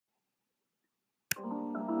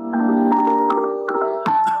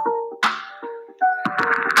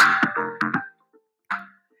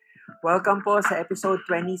Welcome po sa episode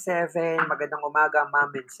 27. Magandang umaga, Ma'am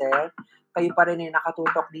and Sir. Kayo pa rin ay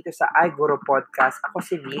nakatutok dito sa iGuro Podcast. Ako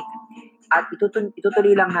si Nick. At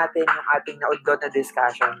itutuloy lang natin yung ating naudlot na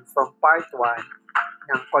discussion from part 1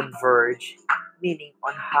 ng CONVERGE, meaning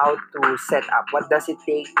on how to set up. What does it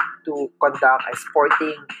take to conduct a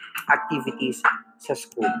sporting activities sa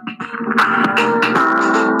school?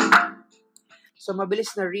 So,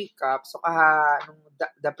 mabilis na recap. So,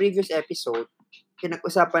 the previous episode,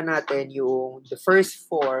 pinag-usapan natin yung the first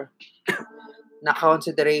 4 na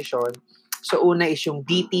consideration. So, una is yung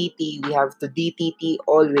DTT. We have to DTT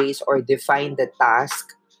always or define the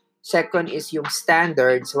task. Second is yung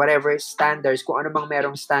standards, whatever standards, kung ano bang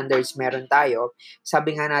merong standards meron tayo.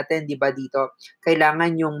 Sabi nga natin, di ba dito,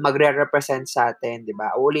 kailangan yung magre-represent sa atin, di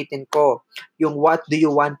ba? Ulitin ko, yung what do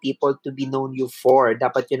you want people to be known you for?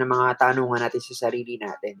 Dapat yun ang mga tanungan natin sa sarili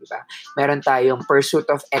natin, di ba? Meron tayong pursuit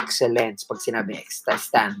of excellence pag sinabi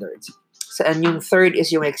standards. And yung third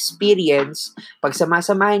is yung experience. Pag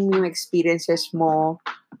samasamahin mo yung experiences mo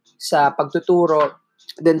sa pagtuturo,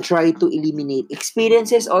 then try to eliminate.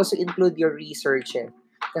 Experiences also include your research.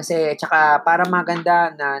 Kasi, tsaka para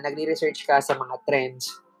maganda na nagre-research ka sa mga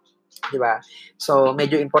trends. Di ba? So,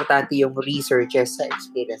 medyo importante yung researches sa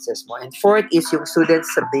experiences mo. And fourth is yung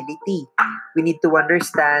student's ability. We need to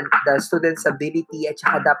understand the student's ability at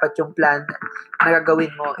saka dapat yung plan na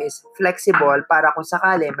gagawin mo is flexible para kung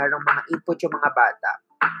sakali mayroong mga input yung mga bata.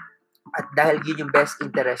 At dahil yun yung best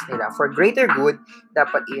interest nila. For greater good,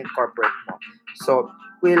 dapat i-incorporate mo. So,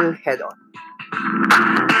 we'll head on.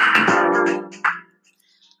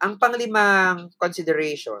 Ang panglimang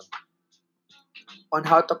consideration on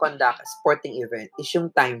how to conduct a sporting event is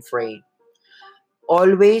yung time frame.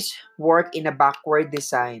 Always work in a backward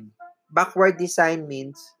design. Backward design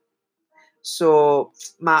means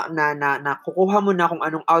kukuha mo na kung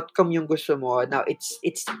anong outcome yung gusto mo. Now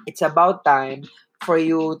it's about time for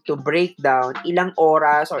you to break down ilang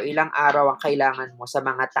oras or ilang araw ang kailangan mo sa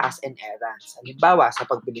mga tasks and errands. Halimbawa, sa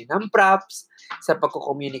pagbili ng props, sa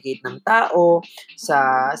pagko-communicate ng tao,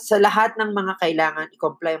 sa lahat ng mga kailangan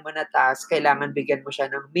i-comply mo na task, kailangan bigyan mo siya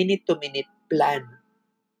ng minute-to-minute plan.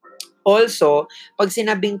 Also, pag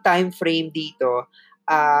sinabing time frame dito,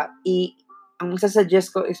 ang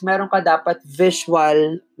sasuggest ko is meron ka dapat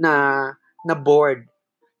visual na board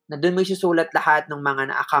na doon mo isusulat lahat ng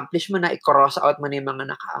mga na-accomplish mo na, i-cross out mo na yung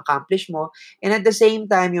mga na-accomplish mo. And at the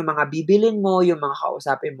same time, yung mga bibilin mo, yung mga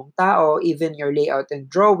kausapin mong tao, even your layout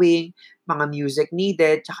and drawing, mga music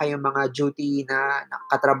needed, tsaka yung mga duty na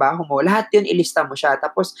katrabaho mo, lahat yun ilista mo siya.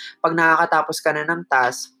 Tapos, pag nakakatapos ka na ng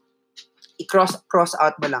task, i-cross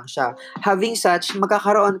out mo lang siya. Having such,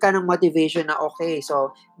 magkakaroon ka ng motivation na okay,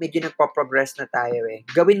 so medyo nagpo-progress na tayo eh.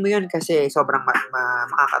 Gawin mo yun kasi sobrang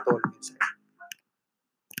makakatulong yun sa'yo.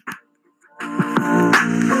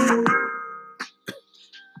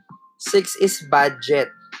 Six is budget.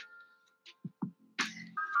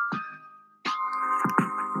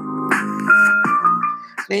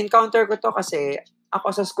 Na-encounter ko to kasi ako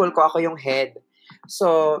sa school ko, ako yung head.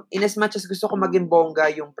 So, in as much as gusto ko maging bongga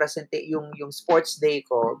yung yung sports day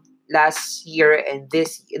ko last year.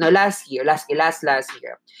 Last year.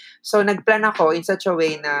 So, nagplan ako in such a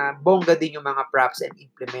way na bongga din yung mga props and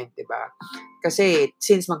implement, diba? Kasi,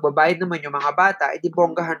 since magbabayad naman yung mga bata, edi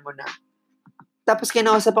bonggahan mo na. Tapos,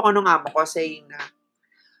 kinausap ako nung amo ko saying na,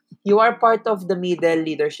 you are part of the middle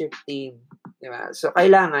leadership team. Diba? So,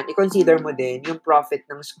 kailangan, i-consider mo din yung profit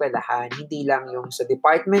ng eskwelahan. Hindi lang yung sa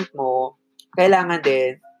department mo. Kailangan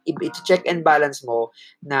din, i-check and balance mo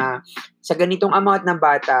na sa ganitong amount ng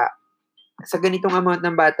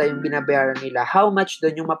bata yung binabayaran nila, how much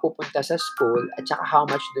doon yung mapupunta sa school at saka how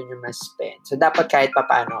much doon yung mas-spend. So, dapat kahit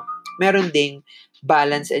papano, meron ding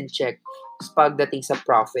balance and check pagdating sa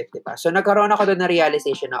profit, diba? So, nagkaroon ako doon na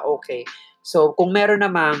realization na, okay, so, kung meron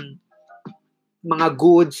namang mga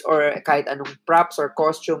goods or kahit anong props or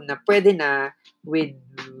costume na pwede na with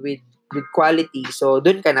quality, so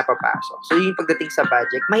doon ka napapasok. So, yung pagdating sa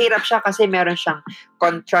budget, mahirap siya kasi meron siyang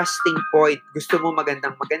contrasting point. Gusto mo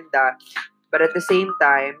magandang-maganda, but at the same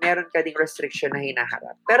time, meron ka ding restriction na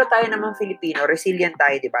hinaharap. Pero tayo naman Filipino, resilient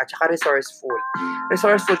tayo, di ba? Tsaka resourceful.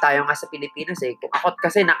 Resourceful tayo nga sa Pilipinas eh. Kung ako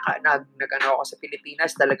kasi nag-ano ako sa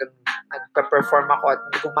Pilipinas, talagang nagpa-perform ako at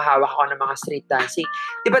gumahawak ako ng mga street dancing.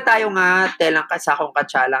 Di ba tayo nga, telang kasakong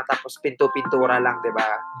katsa lang, tapos pintura lang, di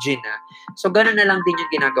ba? Gina. So, ganun na lang din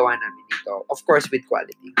yung ginagawa namin dito. Of course, with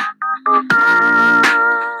quality.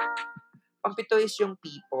 Pangpito is yung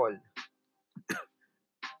people.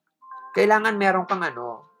 Kailangan meron kang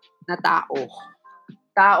na tao.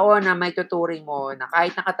 Tao na may tuturing mo na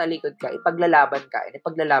kahit nakatalikod ka,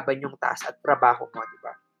 ipaglalaban yung task at trabaho mo, di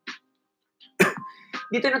ba?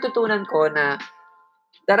 dito natutunan ko na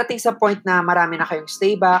darating sa point na marami na kayong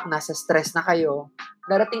stay back, nasa stress na kayo,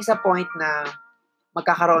 darating sa point na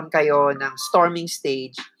magkakaroon kayo ng storming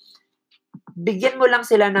stage, bigyan mo lang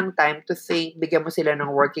sila ng time to think, bigyan mo sila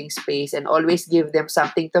ng working space, and always give them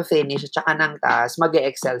something to finish at saka ng task,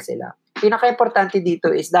 mag-e-excel sila. Pinaka-importante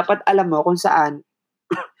dito is dapat alam mo kung saan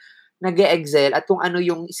nag-e-excel at kung ano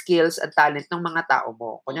yung skills at talent ng mga tao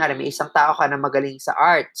mo. Kunyari, may isang tao ka na magaling sa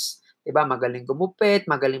arts, diba? Magaling gumupit,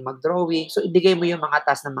 magaling mag-drawing. So, ibigay mo yung mga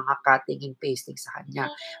task ng mga cutting and pasting sa kanya.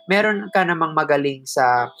 Meron ka namang magaling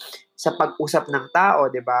sa pag-usap ng tao,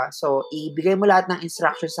 diba? So, ibigay mo lahat ng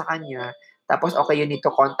instructions sa kanya. Tapos, okay, you need to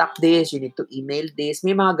contact this, you need to email this.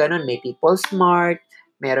 May mga ganun. May people smart,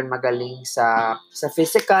 meron magaling sa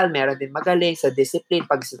physical, meron din magaling sa discipline,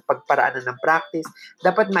 pagparaanan ng practice.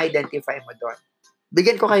 Dapat ma-identify mo doon.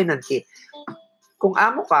 Bigyan ko kayo ng tip. Kung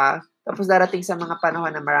amo ka, tapos darating sa mga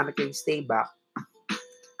panahon na marami kayong stay back,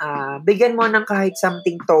 bigyan mo ng kahit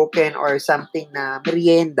something token or something na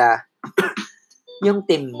merienda yung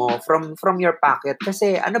team mo from your pocket.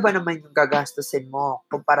 Kasi ano ba naman yung gagastusin mo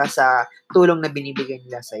kumpara sa tulong na binibigay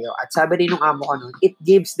nila sa'yo. At sabi rin nung amo ko nun, it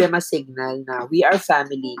gives them a signal na we are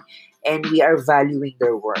family and we are valuing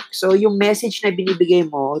their work. So yung message na binibigay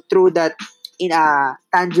mo through that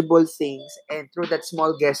tangible things and through that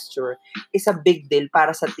small gesture is a big deal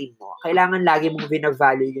para sa team mo. Kailangan lagi mong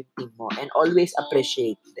binavalue yung team mo and always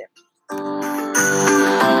appreciate them.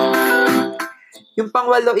 Yung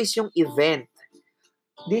pangwalo is yung event.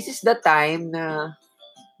 This is the time na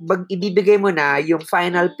ibibigay mo na yung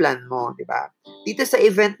final plan mo, di ba? Dito sa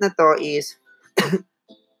event na to is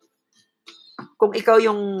kung ikaw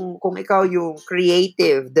yung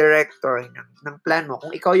creative director ng plan mo,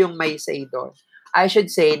 kung ikaw yung may say doon, I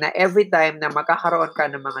should say na every time na magkakaroon ka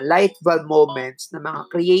ng mga light bulb moments, na mga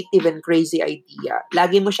creative and crazy idea,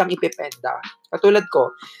 lagi mo siyang ipipen down. Katulad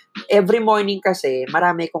ko, every morning kasi,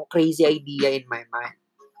 marami kong crazy idea in my mind.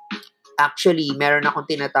 Actually, meron akong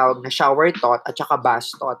tinatawag na shower thought at saka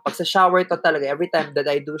bath thought. Pag sa shower thought talaga, every time that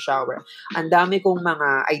I do shower, ang dami kong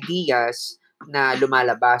mga ideas na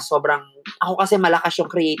lumalabas. Ako kasi malakas yung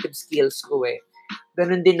creative skills ko eh.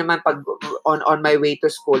 Ganun din naman pag on my way to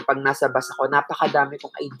school, pag nasa bus ako, napakadami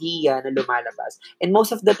kong idea na lumalabas. And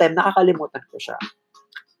most of the time, nakakalimutan ko siya.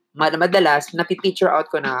 Madalas, napipicture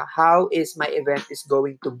out ko na how is my event is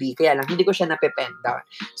going to be. Kaya lang, hindi ko siya nape-pen down.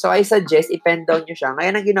 So, I suggest, i-pen down nyo siya.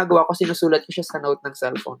 Ngayon, ang ginagawa ko, sinusulat ko siya sa note ng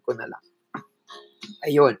cellphone ko na lang.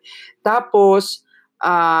 Ayun. Tapos,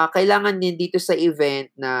 kailangan din dito sa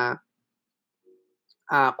event na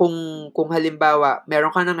kung halimbawa,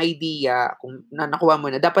 meron ka ng idea, kung nakuha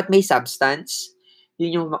mo na, dapat may substance.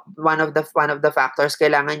 Yun yung one of the factors.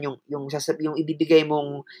 Kailangan yung ibibigay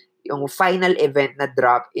mong yung final event na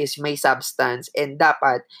drop is may substance and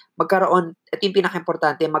dapat magkaroon, at yung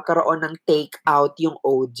pinaka-importante, magkaroon ng take out yung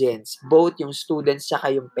audience, both yung students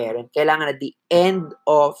saka yung parent. Kailangan at the end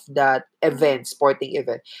of that event, sporting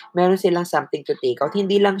event, meron silang something to take out.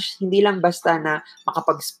 Hindi lang basta na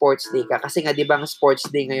makapag-sports day ka. Kasi nga, di ba, ang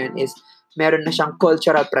sports day ngayon is meron na siyang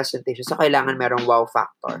cultural presentation. So, kailangan merong wow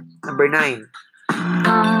factor. Number 9.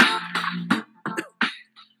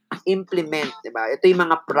 Implement, diba? Ito yung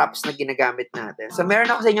mga props na ginagamit natin. So,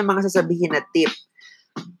 meron ako sa inyo mga sasabihin na tip.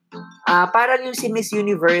 Parang yung si Miss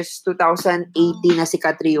Universe 2018 na si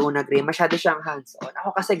Catriona Gray, masyado siyang hands-on.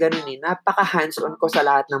 Ako kasi ganun eh, napaka-hands-on ko sa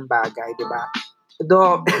lahat ng bagay, diba?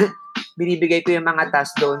 Though, binibigay ko yung mga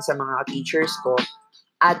task doon sa mga teachers ko,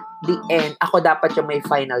 at the end, ako dapat yung may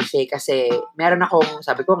final say kasi meron akong,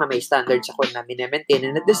 sabi ko nga, may standards ako na minemaintain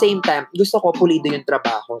and at the same time, gusto ko pulido yung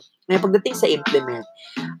trabaho. Ngayon, pagdating sa implement,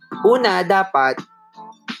 una, dapat,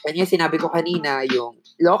 kanya sinabi ko kanina, yung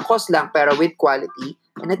low cost lang pero with quality.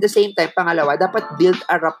 And at the same time, pangalawa, dapat build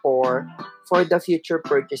a rapport for the future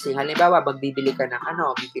purchasing. Halimbawa, bibili ka ng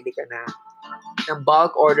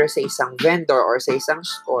bulk order sa isang vendor or sa isang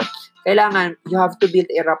store. Kailangan, you have to build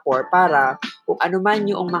a rapport para kung ano man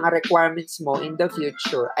yung mga requirements mo in the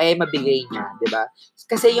future ay mabigay niya, di ba?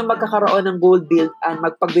 Kasi yung magkakaroon ng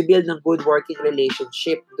magpag-build ng good working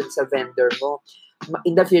relationship dun sa vendor mo,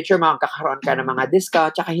 in the future, magkakaroon ka ng mga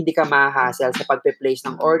discount, tsaka hindi ka ma-hassle sa pag-place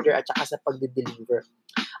ng order at tsaka sa pag-deliver.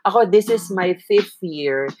 Ako, this is my 5th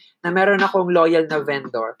year na meron akong loyal na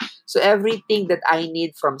vendor. So, everything that I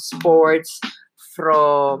need from sports,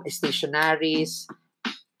 from stationaries,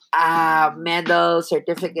 medal,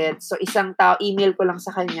 certificates. So, isang tao, email ko lang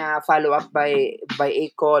sa kanya, follow up by a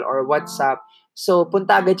call or WhatsApp. So,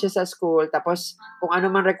 punta agad siya sa school. Tapos, kung ano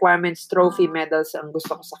man requirements, trophy, medals ang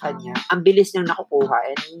gusto ko sa kanya, ang bilis niyang nakukuha.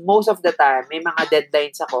 And most of the time, may mga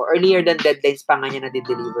deadlines ako. Earlier than deadlines pa nga niya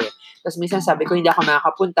na-deliver. Tapos, minsan sabi ko, hindi ako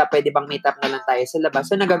makakapunta. Pwede bang meet up na lang tayo sa labas?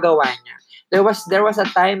 So, nagagawa niya. There was a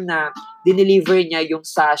time na dineliver niya yung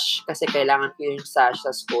sash kasi kailangan ko yung sash sa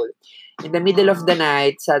school. In the middle of the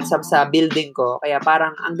night, sa building ko. Kaya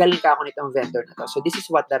parang, ang galing ka ako nitong vendor na to. So, this is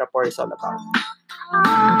what the rapport is all about.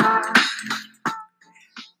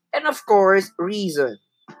 And of course, reason.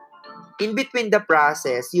 In between the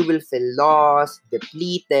process, you will feel lost,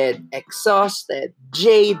 depleted, exhausted,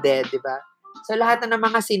 jaded, di ba? So, lahat na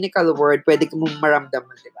ng mga cynical word, pwede mong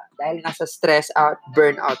maramdaman, di ba? Dahil nasa stress out,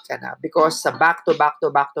 burnout ka na. Because sa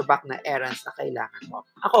back-to-back na errands na kailangan mo.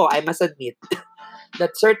 Ako, I must admit,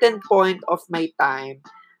 that certain point of my time,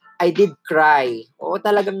 I did cry. Oo,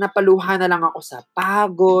 talagang napaluha na lang ako sa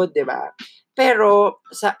pagod, di ba? Pero,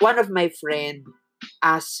 one of my friends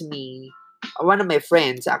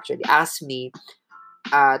actually asked me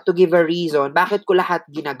to give a reason bakit ko lahat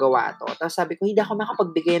ginagawa to. Tapos sabi ko, hindi ako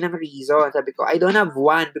makapagbigay ng reason. Sabi ko, I don't have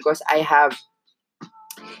one because I have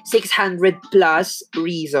 600 plus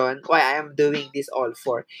reason why I am doing this all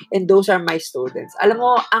for. And those are my students. Alam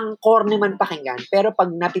mo, ang corny man pakinggan, pero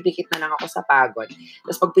pag napipikit na lang ako sa pagod,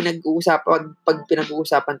 tapos pag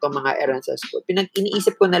pinag-uusapan tong mga errands sa school,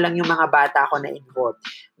 iniisip ko na lang yung mga bata ko na involved,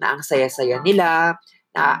 na ang saya-saya nila,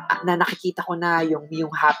 na nakikita ko na yung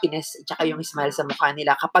happiness at saka yung smile sa mukha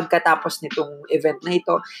nila kapag katapos nitong event na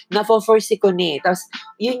ito, na-foresee ko ni. Tapos,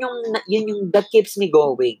 yun yung that keeps me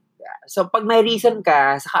going. So, pag may reason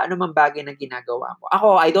ka sa anumang bagay na ginagawa mo.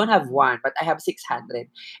 Ako, I don't have one, but I have 600.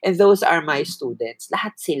 And those are my students.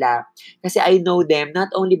 Lahat sila. Kasi I know them not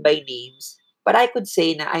only by names, but I could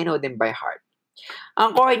say na I know them by heart.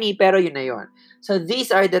 Ang corny, pero yun na yun. So, these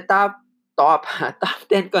are the top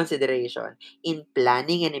 10 consideration in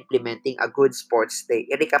planning and implementing a good sports day.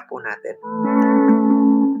 I-recap po natin.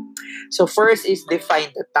 So, first is define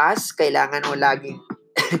the task. Kailangan mo laging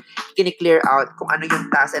kini-clear out kung ano yung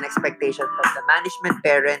task and expectation from the management,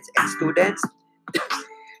 parents, and students.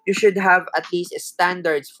 You should have at least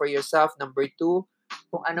standards for yourself. Number 2,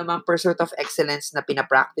 kung ano mang pursuit of excellence na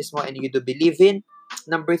pinapractice mo and you do believe in.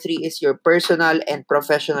 Number 3 is your personal and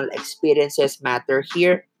professional experiences matter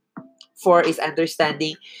here. 4 is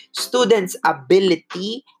understanding students'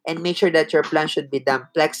 ability and make sure that your plan should be done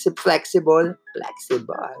flexible.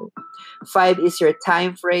 5 is your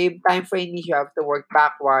time frame. Time frame means you have to work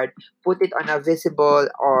backward, put it on a visible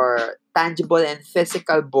or tangible and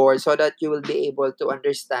physical board so that you will be able to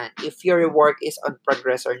understand if your work is on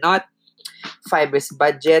progress or not. 5 is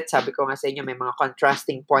budget. Sabi ko nga sa inyo, may mga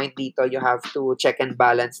contrasting point dito. You have to check and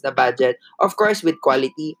balance the budget. Of course, with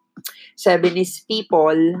quality. 7 is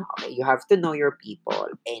people. Okay, you have to know your people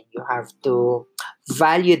and you have to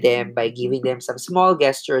value them by giving them some small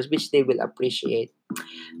gestures which they will appreciate.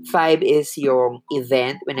 5 is yung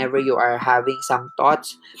event. Whenever you are having some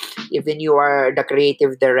thoughts, even you are the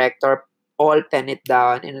creative director, all pen it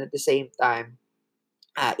down, and at the same time,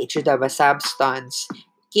 it should have a substance.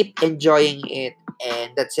 Keep enjoying it,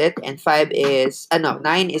 and that's it. And 9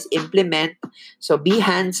 is implement. So be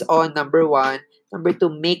hands-on, number 1. Number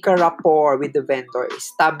 2, make a rapport with the vendor.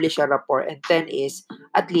 Establish a rapport. And 10 is,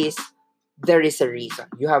 at least, there is a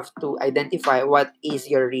reason. You have to identify what is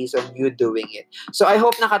your reason you doing it. So, I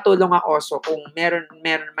hope nakatulong ako. So, kung meron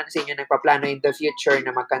man sa inyo nagpaplano in the future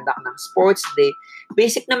na mag-conduct ng sports day,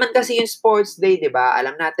 basic naman kasi yung sports day, di ba?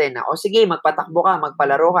 Alam natin na, sige, magpatakbo ka,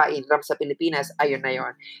 magpalaro ka, in-drum sa Pilipinas, ayun na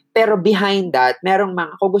yun. Pero behind that, merong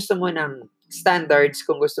kung gusto mo ng standards,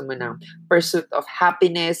 kung gusto mo ng pursuit of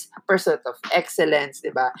happiness, pursuit of excellence,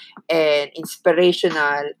 di ba? And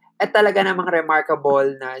inspirational, at talaga namang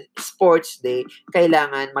remarkable na sports day,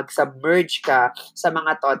 kailangan mag-submerge ka sa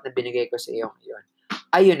mga thought na binigay ko sa iyo ngayon.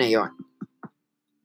 Ayun na yun.